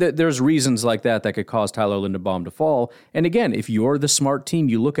 there's reasons like that could cause Tyler Linderbaum to fall. And again, if you're the smart team,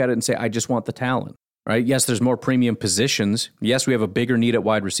 you look at it and say, I just want the talent. Right? Yes, there's more premium positions. Yes, we have a bigger need at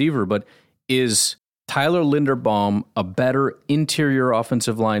wide receiver, but is Tyler Linderbaum a better interior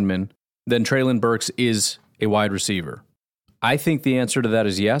offensive lineman than Treylon Burks is a wide receiver? I think the answer to that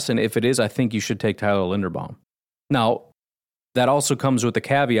is yes, and if it is, I think you should take Tyler Linderbaum. Now, that also comes with the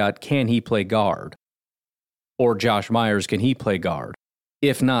caveat, can he play guard? Or Josh Myers, can he play guard?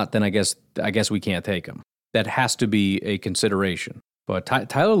 If not, then I guess we can't take him. That has to be a consideration. But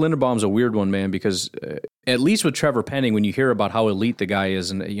Tyler Linderbaum's a weird one, man, because at least with Trevor Penning, when you hear about how elite the guy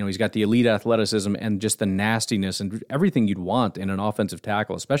is, and he's got the elite athleticism and just the nastiness and everything you'd want in an offensive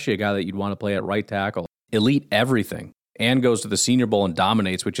tackle, especially a guy that you'd want to play at right tackle, elite everything, and goes to the Senior Bowl and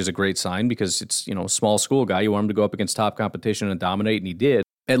dominates, which is a great sign because it's a small school guy. You want him to go up against top competition and dominate, and he did.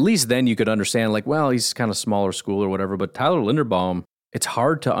 At least then you could understand, he's kind of smaller school or whatever. But Tyler Linderbaum, it's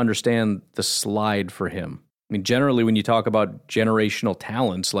hard to understand the slide for him. Generally, when you talk about generational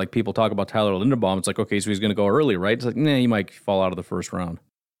talents, like people talk about Tyler Linderbaum, it's like, okay, so he's going to go early, right? It's like, nah, he might fall out of the first round.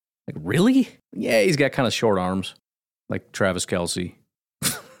 Like, really? Yeah, he's got kind of short arms, like Travis Kelce.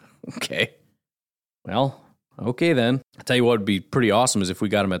 Okay. Well, okay then. I'll tell you what would be pretty awesome is if we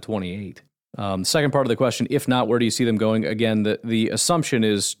got him at 28. The second part of the question, if not, where do you see them going? Again, the assumption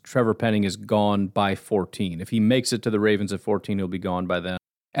is Trevor Penning is gone by 14. If he makes it to the Ravens at 14, he'll be gone by then.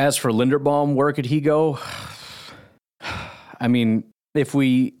 As for Linderbaum, where could he go? If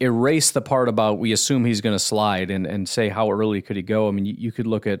we erase the part about we assume he's going to slide and say how early could he go, you could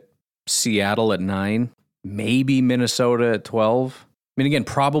look at Seattle at 9, maybe Minnesota at 12. Again,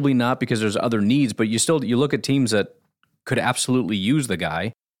 probably not because there's other needs, but you look at teams that could absolutely use the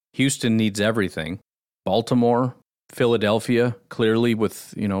guy. Houston needs everything. Baltimore, Philadelphia, clearly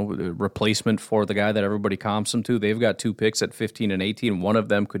with, replacement for the guy that everybody comps him to. They've got 2 picks at 15 and 18. One of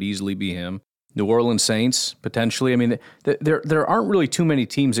them could easily be him. New Orleans Saints, potentially. There aren't really too many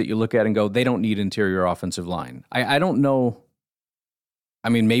teams that you look at and go, they don't need interior offensive line. I don't know.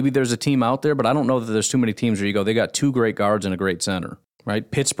 Maybe there's a team out there, but I don't know that there's too many teams where you go, they got 2 great guards and a great center,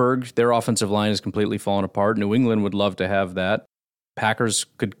 right? Pittsburgh, their offensive line is completely fallen apart. New England would love to have that. Packers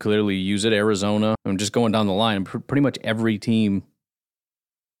could clearly use it. Arizona, I'm just going down the line. Pretty much every team,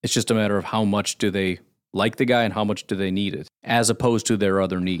 it's just a matter of how much do they like the guy and how much do they need it, as opposed to their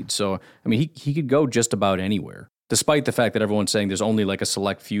other needs. So, he could go just about anywhere, despite the fact that everyone's saying there's only like a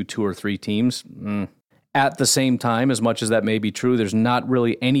select few 2 or 3 teams. At the same time, as much as that may be true, there's not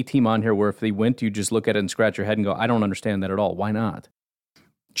really any team on here where if they went, you just look at it and scratch your head and go, I don't understand that at all. Why not?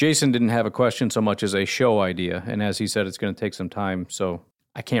 Jason didn't have a question so much as a show idea, and as he said, it's going to take some time, so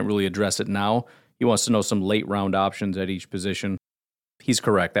I can't really address it now. He wants to know some late round options at each position. He's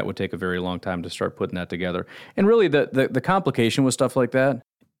correct. That would take a very long time to start putting that together. And really, the complication with stuff like that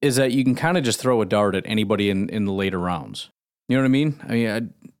is that you can kind of just throw a dart at anybody in the later rounds. You know what I mean? I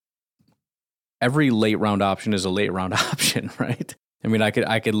mean, every late round option is a late round option, right? I mean, I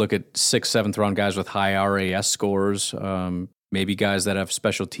could look at 6th, 7th round guys with high RAS scores, maybe guys that have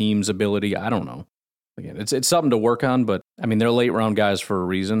special teams ability. I don't know. Again, it's something to work on, but I mean, they're late round guys for a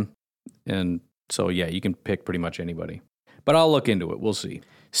reason. And so, yeah, you can pick pretty much anybody. But I'll look into it. We'll see.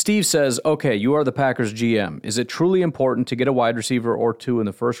 Steve says, okay, you are the Packers GM. Is it truly important to get a wide receiver or two in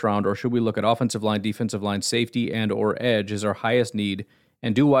the first round, or should we look at offensive line, defensive line, safety, and or edge as our highest need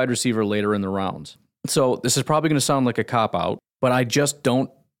and do wide receiver later in the rounds? So this is probably going to sound like a cop-out, but I just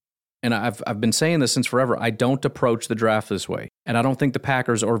don't, and I've been saying this since forever, I don't approach the draft this way. And I don't think the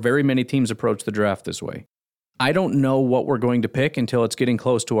Packers or very many teams approach the draft this way. I don't know what we're going to pick until it's getting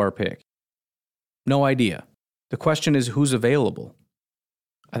close to our pick. No idea. The question is who's available.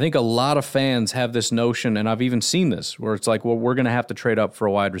 I think a lot of fans have this notion, and I've even seen this, where it's like, well, we're going to have to trade up for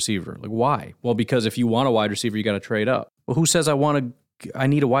a wide receiver. Like, why? Well, because if you want a wide receiver, you got to trade up. Well, who says I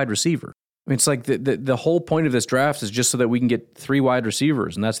need a wide receiver? I mean, it's like the whole point of this draft is just so that we can get 3 wide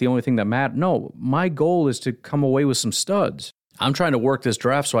receivers, and that's the only thing that matters. No, my goal is to come away with some studs. I'm trying to work this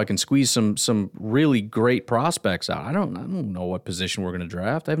draft so I can squeeze some really great prospects out. I don't know what position we're going to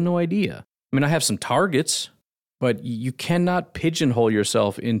draft. I have no idea. I mean, I have some targets, but you cannot pigeonhole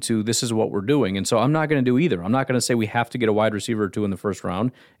yourself into this is what we're doing. And so I'm not going to do either. I'm not going to say we have to get a wide receiver or 2 in the first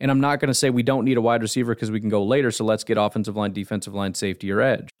round. And I'm not going to say we don't need a wide receiver because we can go later, so let's get offensive line, defensive line, safety, or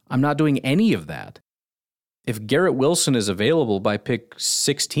edge. I'm not doing any of that. If Garrett Wilson is available by pick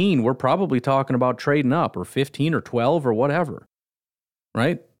 16, we're probably talking about trading up, or 15 or 12 or whatever,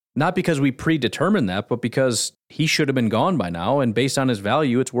 right? Not because we predetermined that, but because he should have been gone by now, and based on his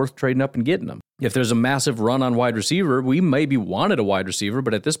value, it's worth trading up and getting him. If there's a massive run on wide receiver, we maybe wanted a wide receiver,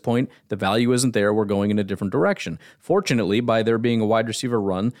 but at this point, the value isn't there. We're going in a different direction. Fortunately, by there being a wide receiver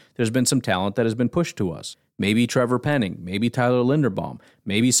run, there's been some talent that has been pushed to us. Maybe Trevor Penning, maybe Tyler Linderbaum,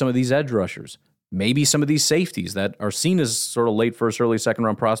 maybe some of these edge rushers, maybe some of these safeties that are seen as sort of late first, early second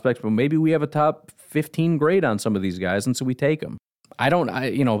round prospects, but maybe we have a top 15 grade on some of these guys, and so we take them.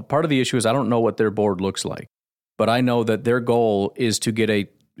 Part of the issue is I don't know what their board looks like, but I know that their goal is to get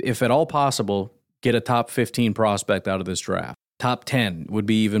if at all possible, get a top 15 prospect out of this draft. Top 10 would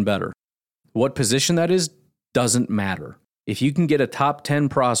be even better. What position that is doesn't matter. If you can get a top 10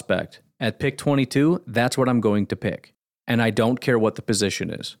 prospect at pick 22, that's what I'm going to pick. And I don't care what the position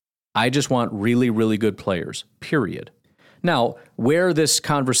is. I just want really, really good players, period. Now, where this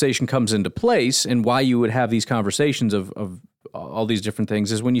conversation comes into place and why you would have these conversations of all these different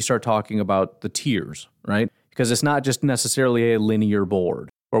things is when you start talking about the tiers, right? Because it's not just necessarily a linear board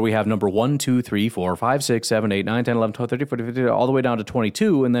where we have number 1, 2, 3, 4, 5, 6, 7, 8, 9, 10, 11, 12, 13, 14, 15, all the way down to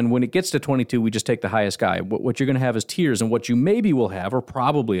 22. And then when it gets to 22, we just take the highest guy. What you're going to have is tiers, and what you maybe will have, or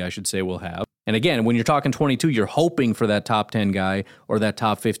probably I should say will have. And again, when you're talking 22, you're hoping for that top 10 guy or that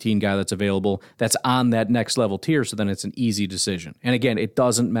top 15 guy that's available that's on that next level tier, so then it's an easy decision. And again, it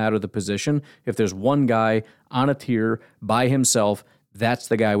doesn't matter the position. If there's one guy on a tier by himself, that's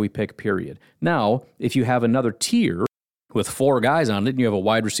the guy we pick, period. Now, if you have another tier with 4 guys on it, and you have a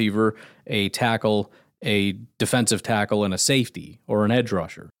wide receiver, a tackle, a defensive tackle, and a safety or an edge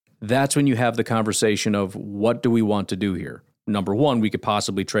rusher, that's when you have the conversation of what do we want to do here? Number 1, we could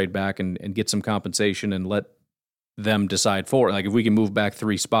possibly trade back and get some compensation and let them decide for it. Like if we can move back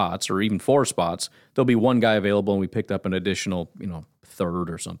 3 spots or even 4 spots, there'll be one guy available and we picked up an additional, third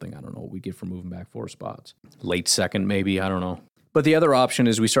or something. I don't know what we get for moving back 4 spots. Late second, maybe, I don't know. But the other option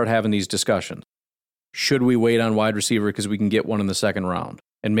is we start having these discussions. Should we wait on wide receiver because we can get one in the second round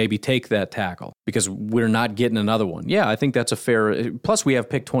and maybe take that tackle because we're not getting another one? Yeah, I think that's a fair. Plus, we have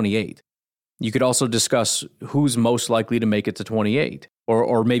pick 28. You could also discuss who's most likely to make it to 28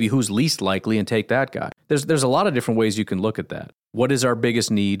 or maybe who's least likely and take that guy. There's a lot of different ways you can look at that. What is our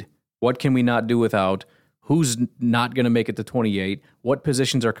biggest need? What can we not do without? Who's not going to make it to 28? What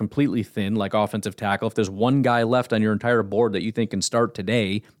positions are completely thin, like offensive tackle? If there's one guy left on your entire board that you think can start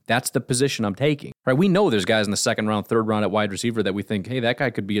today, that's the position I'm taking. Right? We know there's guys in the second round, third round at wide receiver that we think, hey, that guy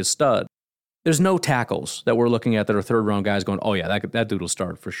could be a stud. There's no tackles that we're looking at that are third round guys going, oh yeah, that dude will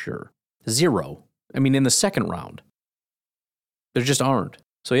start for sure. 0. I mean, in the second round, there just aren't.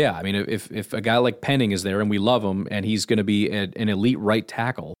 So yeah, I mean, if a guy like Penning is there and we love him and he's going to be an elite right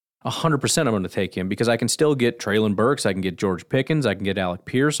tackle, 100% I'm going to take him because I can still get Treylon Burks, I can get George Pickens, I can get Alec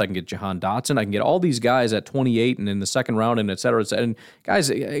Pierce, I can get Jahan Dotson, I can get all these guys at 28 and in the second round and et cetera, et cetera. And guys,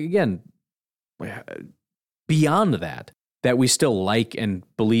 again, beyond that we still like and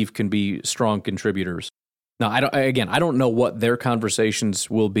believe can be strong contributors. Now, I don't know what their conversations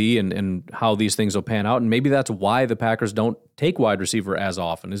will be and how these things will pan out. And maybe that's why the Packers don't take wide receiver as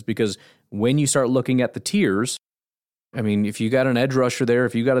often, is because when you start looking at the tiers, I mean, if you got an edge rusher there,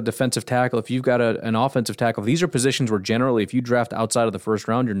 if you got a defensive tackle, if you've got an offensive tackle, these are positions where generally if you draft outside of the first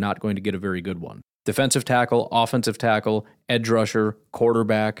round, you're not going to get a very good one. Defensive tackle, offensive tackle, edge rusher,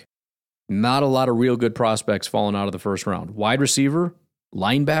 quarterback, not a lot of real good prospects falling out of the first round. Wide receiver,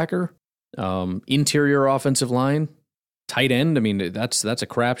 linebacker, interior offensive line, tight end. I mean, that's a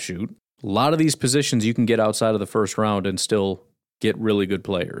crapshoot. A lot of these positions you can get outside of the first round and still get really good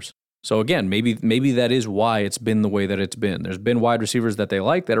players. So again, maybe that is why it's been the way that it's been. There's been wide receivers that they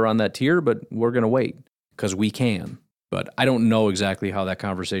like that are on that tier, but we're going to wait because we can. But I don't know exactly how that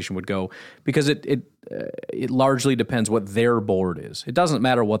conversation would go because it largely depends what their board is. It doesn't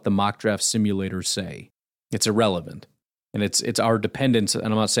matter what the mock draft simulators say. It's irrelevant. And it's our dependence, and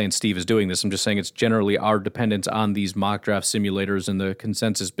I'm not saying Steve is doing this, I'm just saying it's generally our dependence on these mock draft simulators and the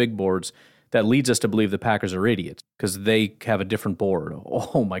consensus big boards that leads us to believe the Packers are idiots because they have a different board.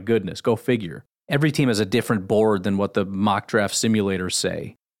 Oh my goodness, go figure. Every team has a different board than what the mock draft simulators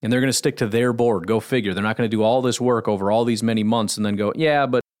say. And they're going to stick to their board, go figure. They're not going to do all this work over all these many months and then go, yeah,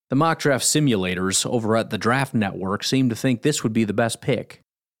 but the mock draft simulators over at the Draft Network seem to think this would be the best pick.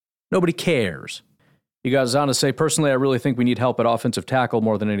 Nobody cares. He goes on to say, personally, I really think we need help at offensive tackle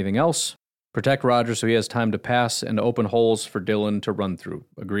more than anything else. Protect Rodgers so he has time to pass and open holes for Dillon to run through.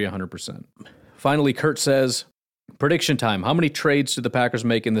 Agree 100%. Finally, Kurt says, prediction time. How many trades do the Packers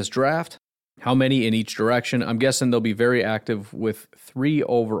make in this draft? How many in each direction? I'm guessing they'll be very active with 3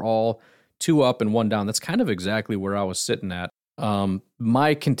 overall, 2 up and 1 down. That's kind of exactly where I was sitting at.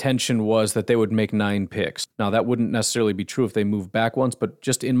 My contention was that they would make 9 picks. Now, that wouldn't necessarily be true if they move back once, but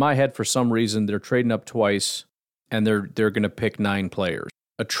just in my head, for some reason, they're trading up twice, and they're going to pick 9 players.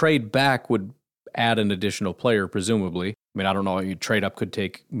 A trade back would add an additional player, presumably. I mean, I don't know. A trade up could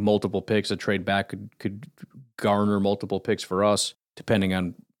take multiple picks. A trade back could garner multiple picks for us, depending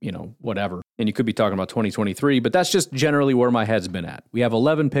on, whatever. And you could be talking about 2023, but that's just generally where my head's been at. We have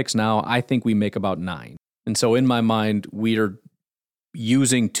 11 picks now. I think we make about 9. And so in my mind, we are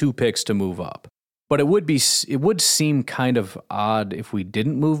using 2 picks to move up. But it would seem kind of odd if we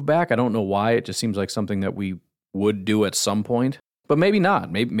didn't move back. I don't know why. It just seems like something that we would do at some point. But maybe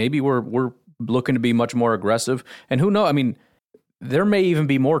not. Maybe we're looking to be much more aggressive. And who knows? I mean, there may even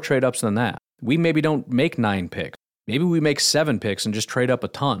be more trade ups than that. We maybe don't make 9 picks. Maybe we make 7 picks and just trade up a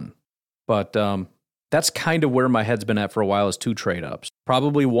ton. But that's kind of where my head's been at for a while, is 2 trade ups.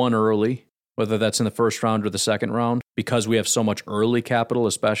 Probably 1 early, whether that's in the first round or the second round, because we have so much early capital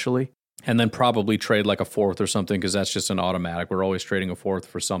especially. And then probably trade like a 4th or something, because that's just an automatic. We're always trading a 4th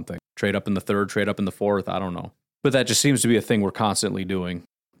for something. Trade up in the 3rd, trade up in the 4th, I don't know. But that just seems to be a thing we're constantly doing.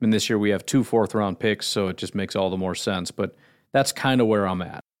 And this year we have 2 4th-round picks, so it just makes all the more sense. But that's kind of where I'm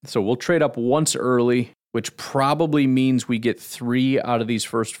at. So we'll trade up once early, which probably means we get 3 out of these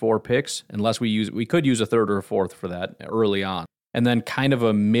first 4 picks, unless we could use a 3rd or a 4th for that early on. And then kind of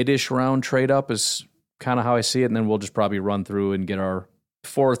a mid-ish round trade up is kind of how I see it. And then we'll just probably run through and get our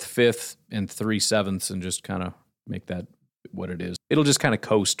 4th, 5th, and 3 7ths and just kind of make that what it is. It'll just kind of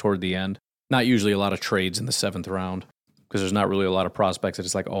coast toward the end. Not usually a lot of trades in the 7th round, because there's not really a lot of prospects that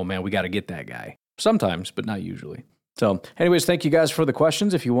it's like, oh man, we got to get that guy. Sometimes, but not usually. So anyways, thank you guys for the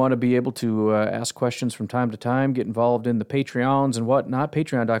questions. If you want to be able to ask questions from time to time, get involved in the Patreons and whatnot,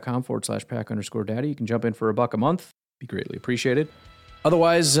 patreon.com/pack_daddy. You can jump in for $1 a month. Be greatly appreciated.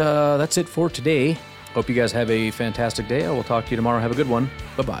 Otherwise, that's it for today. Hope you guys have a fantastic day. I will talk to you tomorrow. Have a good one.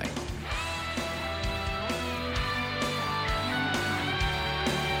 Bye-bye.